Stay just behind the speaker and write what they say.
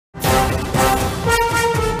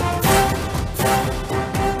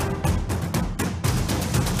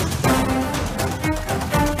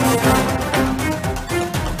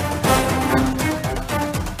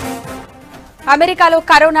అమెరికాలో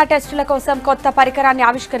కరోనా టెస్టుల కోసం కొత్త పరికరాన్ని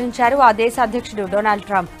ఆవిష్కరించారు ఆ దేశ అధ్యక్షుడు డొనాల్డ్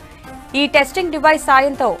ట్రంప్. ఈ టెస్టింగ్ డివైస్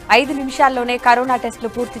సాయంతో 5 నిమిషాల్లోనే కరోనా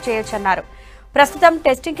టెస్టులు పూర్తి చేయొచ్చన్నారు. ప్రస్తుతం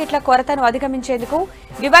టెస్టింగ్ కిట్ల కొరతను అధిగమించేందుకు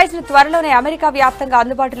డివైస్ ను త్వరలోనే అమెరికా వ్యాప్తంగా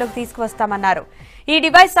అందుబాటులోకి తీసుకువస్తామన్నారు. ఈ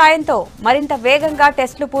డివైస్ సాయంతో మరింత వేగంగా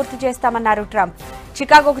టెస్టులు పూర్తి చేస్తామన్నారు ట్రంప్.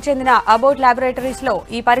 చికాగోకు చెందిన అబౌట్ ల్యాబొరేటరీస్ లో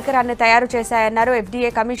ఈ పరికరాన్ని తయారు చేశాయన్నారు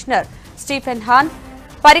FDA కమిషనర్ స్టీఫెన్ హాన్.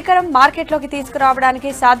 పరికరం మార్కెట్లోకి తీసుకురావడానికి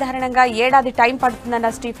సాధారణంగా ఏడాది టైం పడుతుందన్న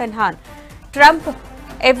స్టీఫెన్ హాన్. ట్రంప్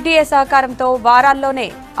FDA సహకారంతో వారాల్లోనే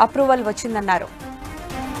అప్రూవల్ వచ్చిందన్నారు.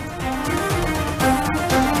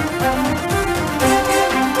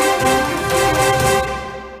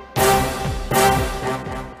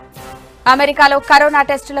 అమెరికాలో కరోనా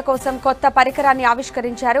టెస్టుల కోసం కొత్త పరికరాన్ని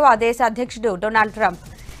ఆవిష్కరించారు ఆ దేశ అధ్యక్షుడు డొనాల్డ్ ట్రంప్.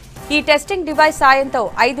 ఈ టెస్టింగ్ డివైస్ సాయంతో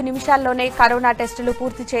 5 నిమిషాల్లోనే కరోనా టెస్టులు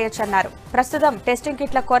పూర్తి చేయొచ్చన్నారు. ప్రస్తుతం టెస్టింగ్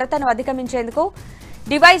కిట్ల కొరతను అధిగమించేందుకు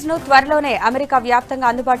డివైస్ ను త్వరలోనే అమెరికా వ్యాప్తంగా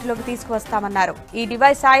అందుబాటులోకి తీసుకువస్తామన్నారు. ఈ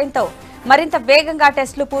డివైస్ సాయంతో మరింత వేగంగా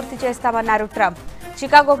టెస్టులు పూర్తి చేస్తామన్నారు ట్రంప్.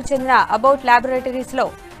 చికాగోకు చెందిన అబౌట్ ల్యాబొరేటరీస్ లో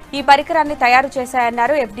ఈ పరికరాన్ని తయారు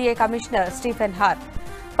చేశాయన్నారు FDA కమిషనర్ స్టీఫెన్ హాన్.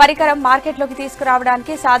 పరికరం మార్కెట్లోకి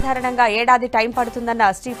తీసుకురావడానికి సాధారణంగా ఏడాది టైం పడుతుందన్న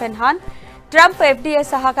స్టీఫెన్ హాన్. ట్రంప్ FDA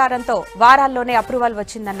సహకారంతో వారాల్లోనే approval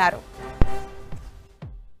వచ్చిందన్నారు.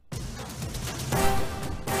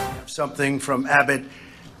 Something from Abbott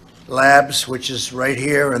Labs, which is right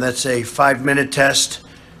here, and that's a 5-minute test,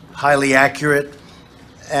 highly accurate.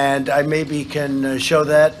 And I maybe can show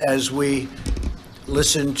that as we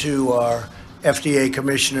listen to our FDA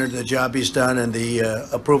commissioner, the job he's done and the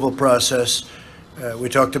approval process. We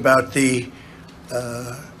talked about the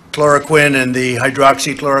chloroquine and the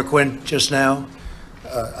hydroxychloroquine just now.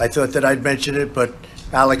 I thought that I'd mention it, but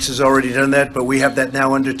Alex has already done that. But we have that now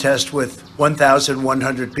under test with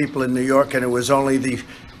 1,100 people in New York, and it was only the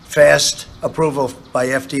fast approval by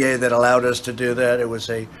FDA that allowed us to do that. It was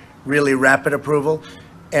a really rapid approval.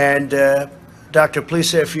 And Doctor, please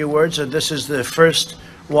say a few words. And this is the first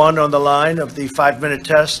one on the line of the 5-minute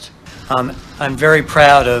test. I'm very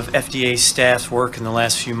proud of FDA's staff's work in the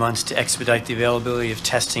last few months to expedite the availability of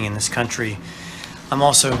testing in this country. I'm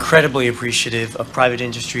also incredibly appreciative of private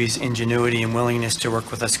industry's ingenuity and willingness to work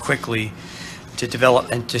with us quickly to develop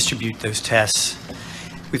and distribute those tests.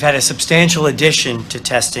 We've had a substantial addition to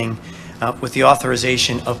testing with the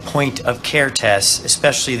authorization of point-of-care tests,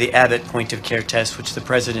 especially the Abbott point-of-care test, which the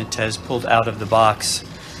President has pulled out of the box.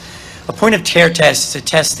 A point-of-care test is a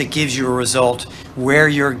test that gives you a result where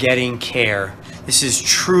you're getting care. This is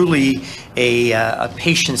truly a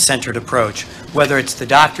patient-centered approach, whether it's the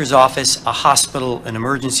doctor's office, a hospital, an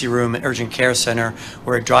emergency room, an urgent care center,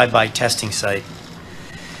 or a drive-by testing site.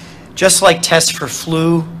 Just like tests for flu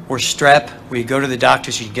or strep, where you go to the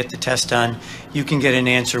doctors, you get the test done, you can get an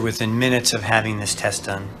answer within minutes of having this test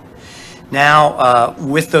done. Now,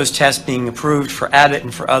 with those tests being approved for Abbott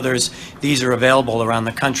and for others, these are available around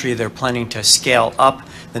the country. They're planning to scale up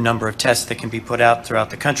the number of tests that can be put out throughout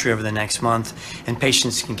the country over the next month, and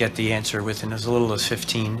patients can get the answer within as little as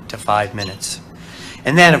 15 to 5 minutes.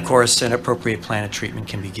 And then, of course, an appropriate plan of treatment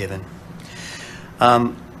can be given.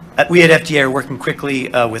 We at FDA are working quickly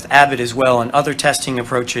with Abbott as well on other testing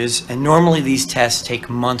approaches, and normally these tests take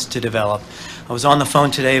months to develop. I was on the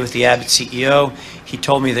phone today with the Abbott CEO. He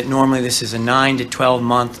told me that normally this is a 9 to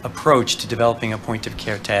 12-month approach to developing a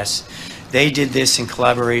point-of-care test. They did this in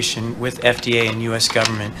collaboration with FDA and U.S.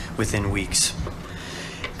 government within weeks.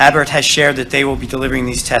 Abbott has shared that they will be delivering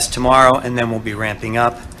these tests tomorrow, and then we'll be ramping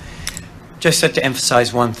up. Just to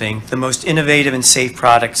emphasize one thing, the most innovative and safe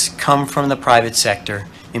products come from the private sector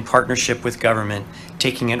in partnership with government,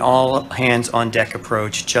 taking an all-hands-on-deck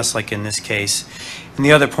approach, just like in this case. And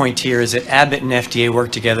the other point here is that Abbott and FDA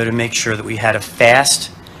worked together to make sure that we had a fast,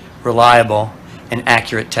 reliable, and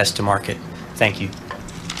accurate test to market. Thank you.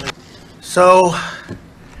 So,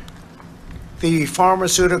 the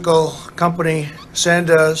pharmaceutical company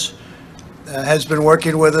Sandoz has been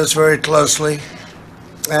working with us very closely.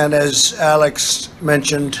 And as Alex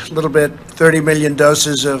mentioned a little bit, 30 million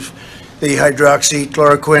doses of the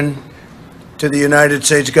hydroxychloroquine to the United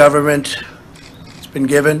States government has been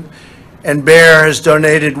given. And Bayer has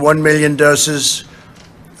donated 1 million doses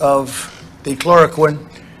of the chloroquine,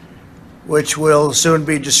 which will soon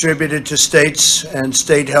be distributed to states and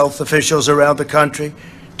state health officials around the country.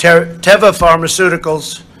 Teva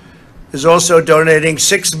Pharmaceuticals is also donating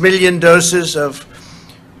 6 million doses of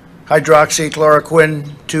hydroxychloroquine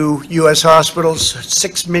to U.S. hospitals,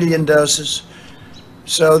 6 million doses.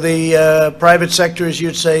 So the private sector, as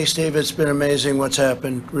you'd say, Steve, it's been amazing what's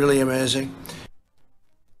happened, really amazing.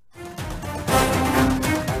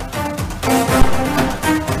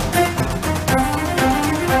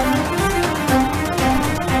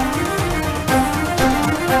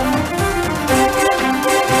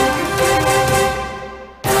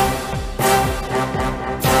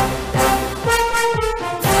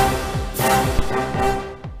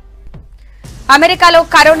 అమెరికాలో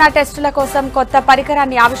corona టెస్టుల కోసం కొత్త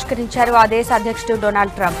పరికరాన్ని ఆవిష్కరించారు ఆ దేశ అధ్యక్షుడు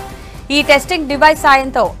Donald Trump. ఈ టెస్టింగ్ డివైస్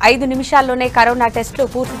సాయంతో 5 నిమిషాల్లోనే కరోనా టెస్టులు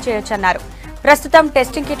పూర్తి చేయొచ్చన్నారు. ప్రస్తుతం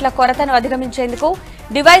టెస్టింగ్ కిట్ల కొరతను అధిగమించేందుకు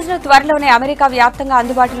డివైస్ ను త్వరలోనే అమెరికా వ్యాప్తంగా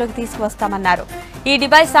అందుబాటులోకి తీసుకువస్తామన్నారు. ఈ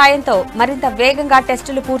డివైస్ సాయంతో మరింత వేగంగా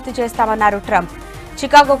టెస్టులు పూర్తి చేస్తామన్నారు ట్రంప్.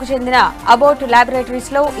 చికాగోకు చెందిన అబౌట్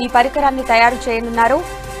ల్యాబొరేటరీస్ లో ఈ పరికరాన్ని తయారు చేయనున్నారు.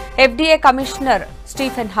 FDA కమిషనర్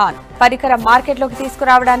స్టీఫెన్ హాన్ పరికరం మార్కెట్లోకి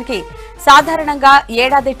తీసుకురావడానికి సాధారణంగా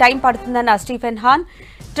ఏడాది టైం పడుతుందన్న స్టీఫెన్ హాన్,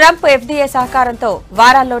 ట్రంప్ FDA సహకారంతో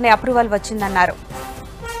వారాల్లోనే అప్రూవల్ వచ్చిందన్నారు.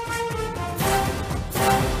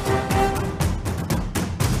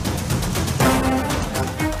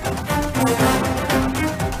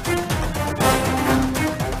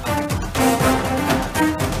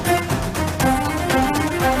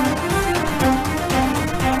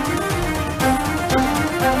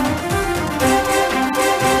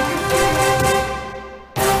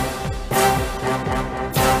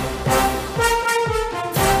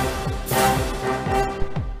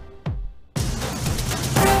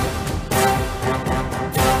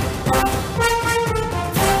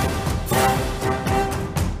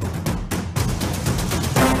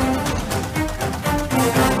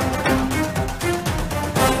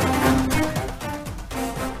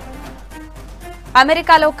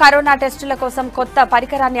 అమెరికాలో కరోనా టెస్టుల కోసం కొత్త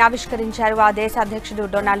పరికరాన్ని ఆవిష్కరించారు ఆ దేశ అధ్యక్షుడు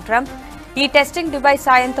డొనాల్డ్ ట్రంప్. ఈ టెస్టింగ్ డివైస్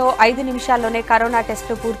సాయంతో 5 నిమిషాల్లోనే కరోనా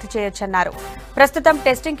టెస్టులు పూర్తి చేయొచ్చన్నారు. ప్రస్తుతం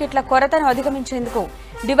టెస్టింగ్ కిట్ల కొరతను అధిగమించేందుకు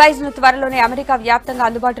డివైస్ ను త్వరలోనే అమెరికా వ్యాప్తంగా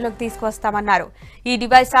అందుబాటులోకి తీసుకువస్తామన్నారు. ఈ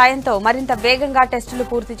డివైస్ సాయంతో మరింత వేగంగా టెస్టులు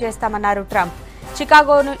పూర్తి చేస్తామన్నారు ట్రంప్.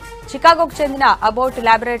 చికాగోకు చెందిన అబౌట్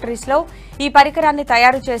ల్యాబొరేటరీస్ లో ఈ పరికరాన్ని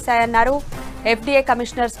తయారు చేశాయన్నారు FDA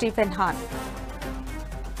కమిషనర్ స్టీఫెన్ హాన్.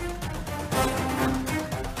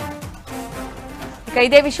 ఇక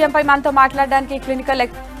ఇదే విషయంపై మనతో మాట్లాడడానికి క్లినికల్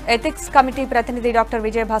ఎథిక్స్ కమిటీ ప్రతినిధి డాక్టర్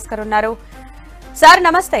విజయ్ భాస్కర్ ఉన్నారు. సార్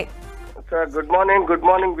నమస్తే. Good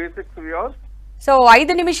morning V6 viewers. So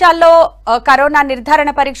 5 నిమిషాల్లో కరోనా నిర్ధారణ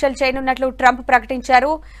పరీక్షలు చేయనున్నట్లు ట్రంప్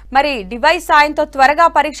ప్రకటించారు. మరి డివైస్ సాయంతో త్వరగా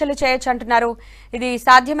పరీక్షలు చేయొచ్చు అంటున్నారు. ఇది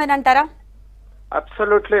సాధ్యమేనంటారా?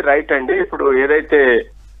 అబ్సల్యూట్లీ రైట్ అండి. ఇప్పుడు ఏదైతే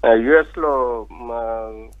యుఎస్ లో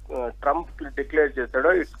ట్రంప్ డిక్లేర్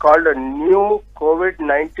చేశాడో it's called new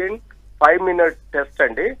COVID-19 5-minute test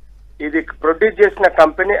అండి. ఇది ప్రొడ్యూస్ చేసిన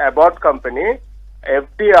company about company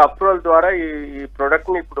FDA approval ద్వారా ఈ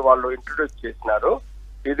ప్రొడక్ట్ ని ఇప్పుడు వాళ్ళు ఇంట్రొడ్యూస్ చేసినారు.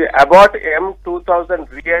 ఇది about M2000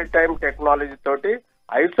 real time technology తోటి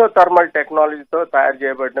ఐసోథర్మల్ టెక్నాలజీతో తయారు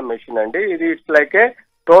చేయబడిన మెషిన్ అండి. ఇది it's like A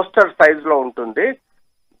toaster size లో ఉంటుంది.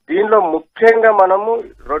 దీనిలో ముఖ్యంగా మనము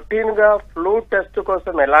రొటీన్ గా ఫ్లూ టెస్ట్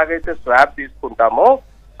కోసం ఎలాగైతే స్వాబ్ తీసుకుంటామో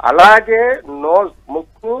అలాగే నోజ్,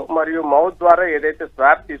 ముక్కు మరియు మౌత్ ద్వారా ఏదైతే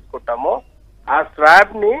స్వాబ్ తీసుకుంటామో ఆ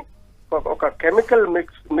స్వాబ్ ని ఒక కెమికల్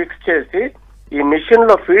మిక్స్ చేసి ఈ మిషన్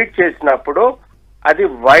లో ఫీడ్ చేసినప్పుడు అది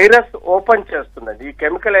వైరస్ ఓపెన్ చేస్తుందండి. ఈ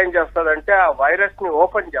కెమికల్ ఏం చేస్తుందంటే ఆ వైరస్ ని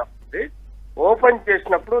ఓపెన్ చేస్తుంది. ఓపెన్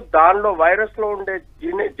చేసినప్పుడు దానిలో వైరస్ లో ఉండే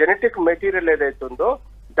జెనెటిక్ మెటీరియల్ ఏదైతే ఉందో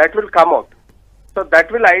that will come out. So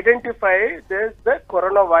that will identify the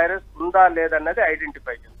corona virus ఉందా లేదన్నది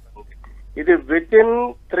ఐడెంటిఫై చేస్తుంది. ఇది విత్ ఇన్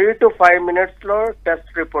 3 to 5 minutes లో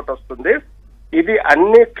టెస్ట్ రిపోర్ట్ వస్తుంది. ఇది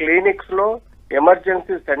అన్ని క్లినిక్స్ లో,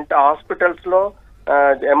 ఎమర్జెన్సీ హాస్పిటల్స్ లో,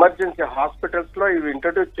 ఎమర్జెన్సీ హాస్పిటల్స్ లో ఇవి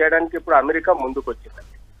ఇంట్రొడ్యూస్ చేయడానికి ఇప్పుడు అమెరికా ముందుకు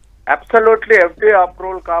వచ్చిందండి. అబ్సల్యూట్లీ FDA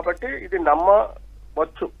అప్రూవల్ కాబట్టి ఇది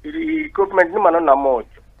నమ్మవచ్చు. ఇది ఈ ఎక్విప్మెంట్ ని మనం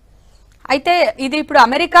నమ్మవచ్చు. అయితే ఇది ఇప్పుడు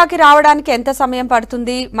అమెరికాకి రావడానికి ఎంత సమయం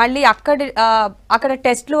పడుతుంది? మళ్ళీ అక్కడ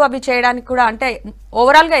టెస్ట్లు అవి చేయడానికి కూడా అంటే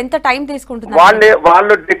ఓవరాల్ గా ఎంత టైం తీసుకుంటుంది?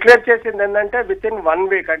 వాళ్ళు డిక్లేర్ చేసింది ఏంటంటే విత్ ఇన్ 1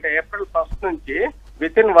 week, అంటే April 1st నుంచి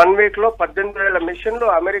విత్ ఇన్ 1 week లో 18,000 మిషన్లు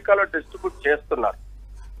అమెరికాలో డిస్ట్రిబ్యూట్ చేస్తున్నారు.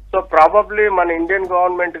 సో ప్రాబబ్లీ మన ఇండియన్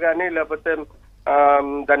గవర్నమెంట్ కానీ లేకపోతే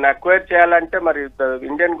దాన్ని అక్వైర్ చేయాలంటే మరి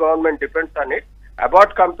ఇండియన్ గవర్నమెంట్ డిపెండ్స్ అని.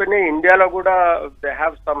 అబౌట్ కంపెనీ ఇండియాలో కూడా they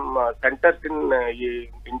have some centres in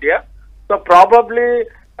India. So probably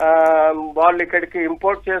వాళ్ళు ఇక్కడికి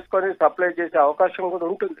ఇంపోర్ట్ చేసుకొని సప్లై చేసే అవకాశం కూడా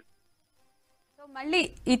ఉంటుంది. సో మళ్ళీ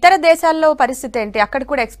ఇతర దేశాల్లో పరిస్థితి ఏంటి? అక్కడ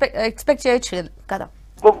కూడా ఎక్స్పెక్ట్ చేయొచ్చు కదా?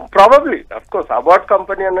 Probably of course about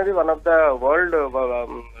company అనేది one of the world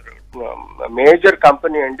major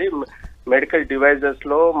company అండి మెడికల్ డివైజెస్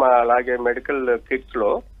లో, అలాగే మెడికల్ కిట్స్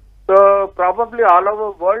లో. So probably all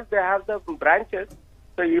over world they have the branches.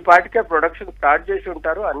 So ఈ పాటికే ప్రొడక్షన్ స్టార్ట్ చేసి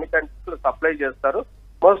ఉంటారు, అన్ని కంట్రీస్ లో సప్లై చేస్తారు.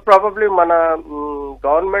 మోస్ట్ ప్రాబబ్లీ మన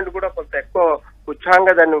గవర్నమెంట్ కూడా కొంత ఎక్కువ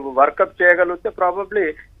ఉత్సాహంగా దాన్ని వర్కప్ చేయగలిగితే ప్రాబబ్లీ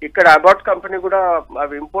ఇక్కడ అబౌట్ కంపెనీ కూడా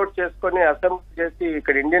అవి ఇంపోర్ట్ చేసుకొని అసెంబ్లీ చేసి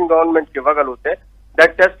ఇక్కడ ఇండియన్ గవర్నమెంట్ కి ఇవ్వగలిగితే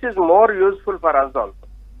that test is more useful for us also.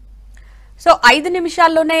 So 5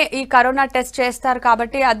 నిమిషాల్లోనే ఈ కరోనా టెస్ట్ చేస్తారు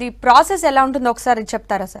కాబట్టి అది ప్రాసెస్ ఎలా ఉంటుందో ఒకసారి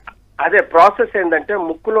చెప్తారా సార్? అదే ప్రాసెస్ ఏంటంటే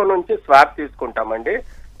ముక్కులో నుంచి స్వాబ్ తీసుకుంటామండి.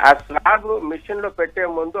 ఆ స్వాబ్ మిషన్ లో పెట్టే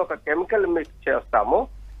ముందు ఒక కెమికల్ మిక్స్ చేస్తాము.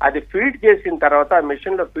 అది ఫీడ్ చేసిన తర్వాత ఆ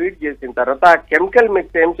మిషన్ లో ఫీడ్ చేసిన తర్వాత ఆ కెమికల్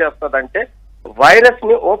మిక్స్ ఏం చేస్తుందంటే వైరస్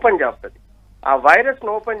ని ఓపెన్ చేస్తుంది. ఆ వైరస్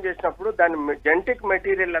ని ఓపెన్ చేసినప్పుడు దాని జెనెటిక్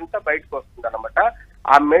మెటీరియల్ అంతా బయటకు వస్తుంది అనమాట.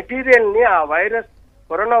 ఆ మెటీరియల్ ని ఆ వైరస్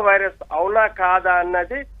కరోనా వైరస్ అవునా కాదా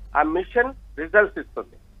అన్నది ఆ మిషన్ రిజల్ట్స్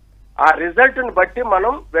ఇస్తుంది. ఆ రిజల్ట్ ని బట్టి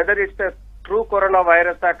మనం వెదర్ ఇట్స్ ట్రూ కరోనా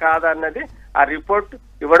వైరసా కాదా అన్నది ఆ రిపోర్ట్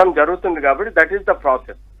ఇవ్వడం జరుగుతుంది. కాబట్టి that is the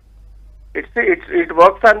process. It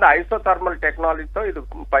works on the isothermal టెక్నాలజీతో ఇది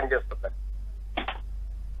పనిచేస్తుంది.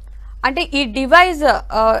 అంటే ఈ డివైస్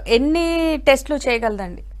ఎన్ని టెస్ట్లు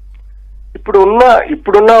చేయగలదండి?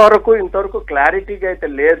 ఇప్పుడున్న వరకు ఇంతవరకు క్లారిటీగా అయితే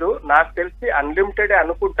లేదు. నాకు తెలిసి అన్లిమిటెడ్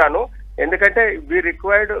అనుకుంటాను. ఎందుకంటే వి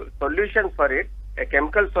required solution for it,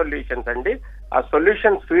 chemical solutions అండి. ఆ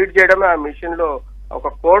సొల్యూషన్స్ ఫీడ్ చేయడమే ఆ మిషన్ లో ఒక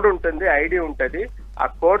కోడ్ ఉంటుంది, ఐడి ఉంటుంది. ఆ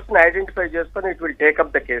కోడ్స్ ని ఐడెంటిఫై చేసుకొని it will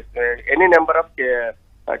take up the case any number of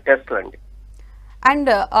టెస్ట్లు అండి. అండ్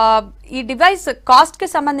ఈ డివైస్ కాస్ట్ కి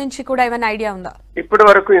సంబంధించి కూడా ఏమైనా ఐడియా ఉందా?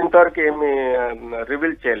 ఇంతవరకు ఏమి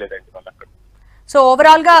రివీల్ చేయలేదండి వాళ్ళకి. సో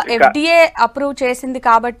ఓవరాల్ గా FDA అప్రూవ్ చేసింది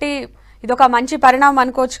కాబట్టి ఇది ఒక మంచి పరిణామం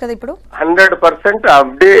అనుకోవచ్చు కదా ఇప్పుడు? 100%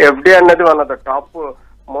 FDA అన్నది one of the top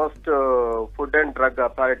most food and drug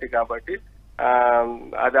authority కాబట్టి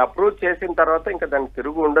అది అప్రూవ్ చేసిన తర్వాత ఇంకా దానికి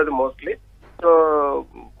తిరుగు ఉండదు మోస్ట్లీ. సో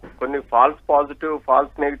కొన్ని ఫాల్స్ పాజిటివ్,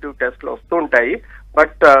 ఫాల్స్ నెగిటివ్ టెస్ట్లు వస్తూ ఉంటాయి.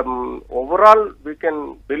 But overall we can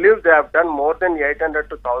believe they have done more than 800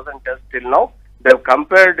 to 1000 tests till now. They have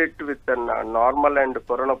compared it with the normal and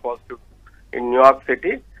corona positive in New York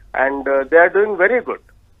City and they are doing very good.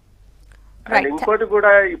 And ఇంకోటి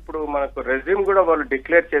కూడా ఇప్పుడు మనకు resume కూడా వాళ్ళు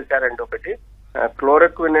declare చేశారండి. ఒకటి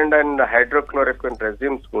chloroquine and hydrochloroquine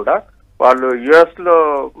resumes కూడా వాళ్ళు US లో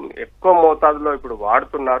ఎక్కువ మోతాదులో ఇప్పుడు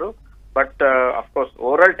వాడుతున్నారు. But of course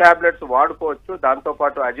oral tablets వాడుకోవచ్చు. దాంతో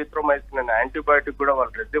పాటు అజిత్రోమైసిన్ అనే యాంటీబయాటిక్ కూడా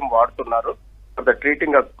వాళ్ళు రెజ్యూమ్ వాడుతున్నారు for the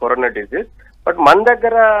treating of corona disease. But మన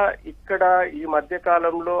దగ్గర ఇక్కడ ఈ మధ్య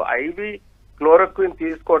కాలంలో IV క్లోరోక్విన్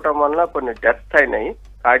తీసుకోవటం వల్ల కొన్ని డెత్స్ అయినాయి,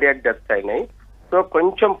 కార్డియాక్ డెత్స్ అయినాయి. సో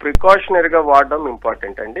కొంచెం ప్రికాషనరీగా వాడడం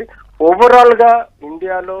ఇంపార్టెంట్ అండి. ఓవరాల్ గా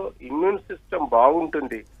ఇండియాలో ఇమ్యూన్ సిస్టమ్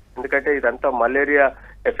బాగుంటుంది. ఎందుకంటే ఇదంతా మలేరియా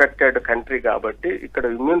ఎఫెక్టెడ్ కంట్రీ కాబట్టి ఇక్కడ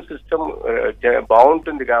ఇమ్యూన్ సిస్టమ్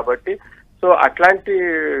బాగుంటుంది కాబట్టి సో అట్లాంటి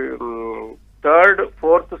 3rd,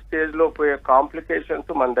 4th స్టేజ్ లో పోయే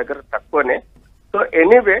కాంప్లికేషన్స్ మన దగ్గర తక్కువనే. సో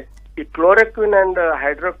ఎనీవే ఈ chloroquine and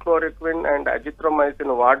hydrochloroquine and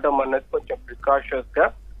azithromycin వాడడం అనేది కొంచెం ప్రికాషన్స్ గా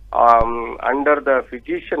under the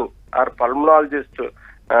physician are pulmonologist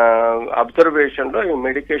observation లో ఈ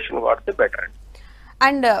మెడికేషన్ వాడితే బెటర్ అండి.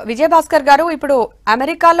 అండ్ విజయభాస్కర్ గారు, ఇప్పుడు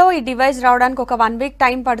అమెరికాలో ఈ డివైస్ రావడానికి ఒక 1 week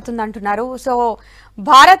టైం పడుతుంది అంటున్నారు. సో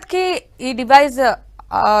భారత్ కి ఈ డివైస్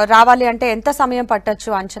రావాలి అంటే ఎంత సమయం పట్టొచ్చు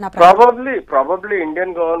అంచనా? ప్రాబబ్లీ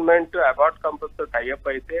ఇండియన్ గవర్నమెంట్ అబాట్ కంపెనీతో టైఅప్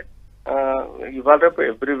అయితే ఇవాళ రేపు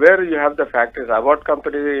everywhere you have the factories. Abbott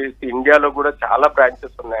company ఇండియాలో కూడా చాలా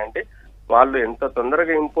బ్రాంచెస్ ఉన్నాయండి. వాళ్ళు ఎంత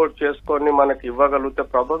తొందరగా ఇంపోర్ట్ చేసుకొని మనకి ఇవ్వగలిగితే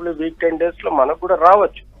ప్రాబబ్లీ వీక్ 10 days లో మనకు కూడా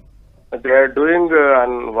రావచ్చు. They are doing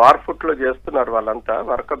war foot లో చేస్తున్నారు, వాళ్ళంతా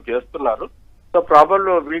వర్కప్ చేస్తున్నారు. సో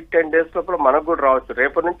ప్రాబబ్లీ వీక్ 10 days లోపల మనకు కూడా రావచ్చు.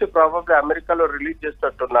 రేపటి నుంచి ప్రాబబ్లీ అమెరికాలో రిలీజ్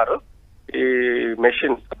చేసేటట్టున్నారు ఈ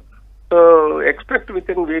machines. So expect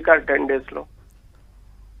with in week or 10 days లో.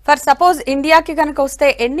 ఫర్ సపోజ్ ఇండియాకి కనుక వస్తే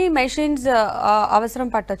ఎన్ని మెషిన్స్ అవసరం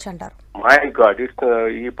పట్టొచ్చు అంటారు? మై గాడ్,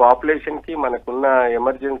 ఈ పాపులేషన్ కి మనకున్న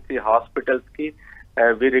ఎమర్జెన్సీ హాస్పిటల్స్ కి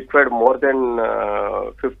వి రిక్వైర్డ్ మోర్ దెన్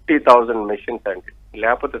 50,000 మెషిన్స్ అండి.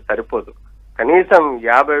 లేకపోతే సరిపోదు. కనీసం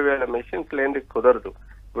 50,000 మెషిన్స్ లేనిది కుదరదు.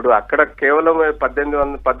 ఇప్పుడు అక్కడ కేవలం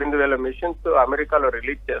 18,000 మెషిన్స్ అమెరికాలో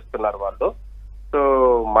రిలీజ్ చేస్తున్నారు వాళ్ళు. సో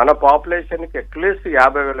మన పాపులేషన్ కి అట్లీస్ట్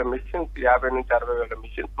 50,000 మెషిన్స్, 50 నుంచి 60,000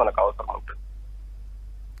 మెషిన్స్ మనకు అవసరం ఉంటుంది.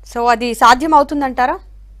 సో అది సాధ్యం అవుతుందంటారా?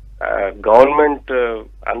 గవర్నమెంట్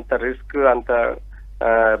అంత రిస్క్, అంత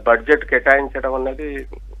బడ్జెట్ కేటాయించడం అన్నది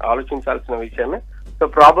ఆలోచించాల్సిన విషయమే. సో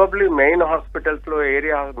ప్రాబబ్లీ మెయిన్ హాస్పిటల్స్ లో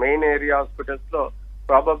మెయిన్ ఏరియా హాస్పిటల్స్ లో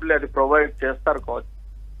ప్రాబబ్లీ అది ప్రొవైడ్ చేస్తారు కావచ్చు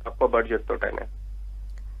తక్కువ budget తోటైనా.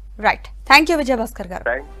 Right. Thank you Vijayabhaskar గారు.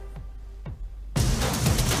 థ్యాంక్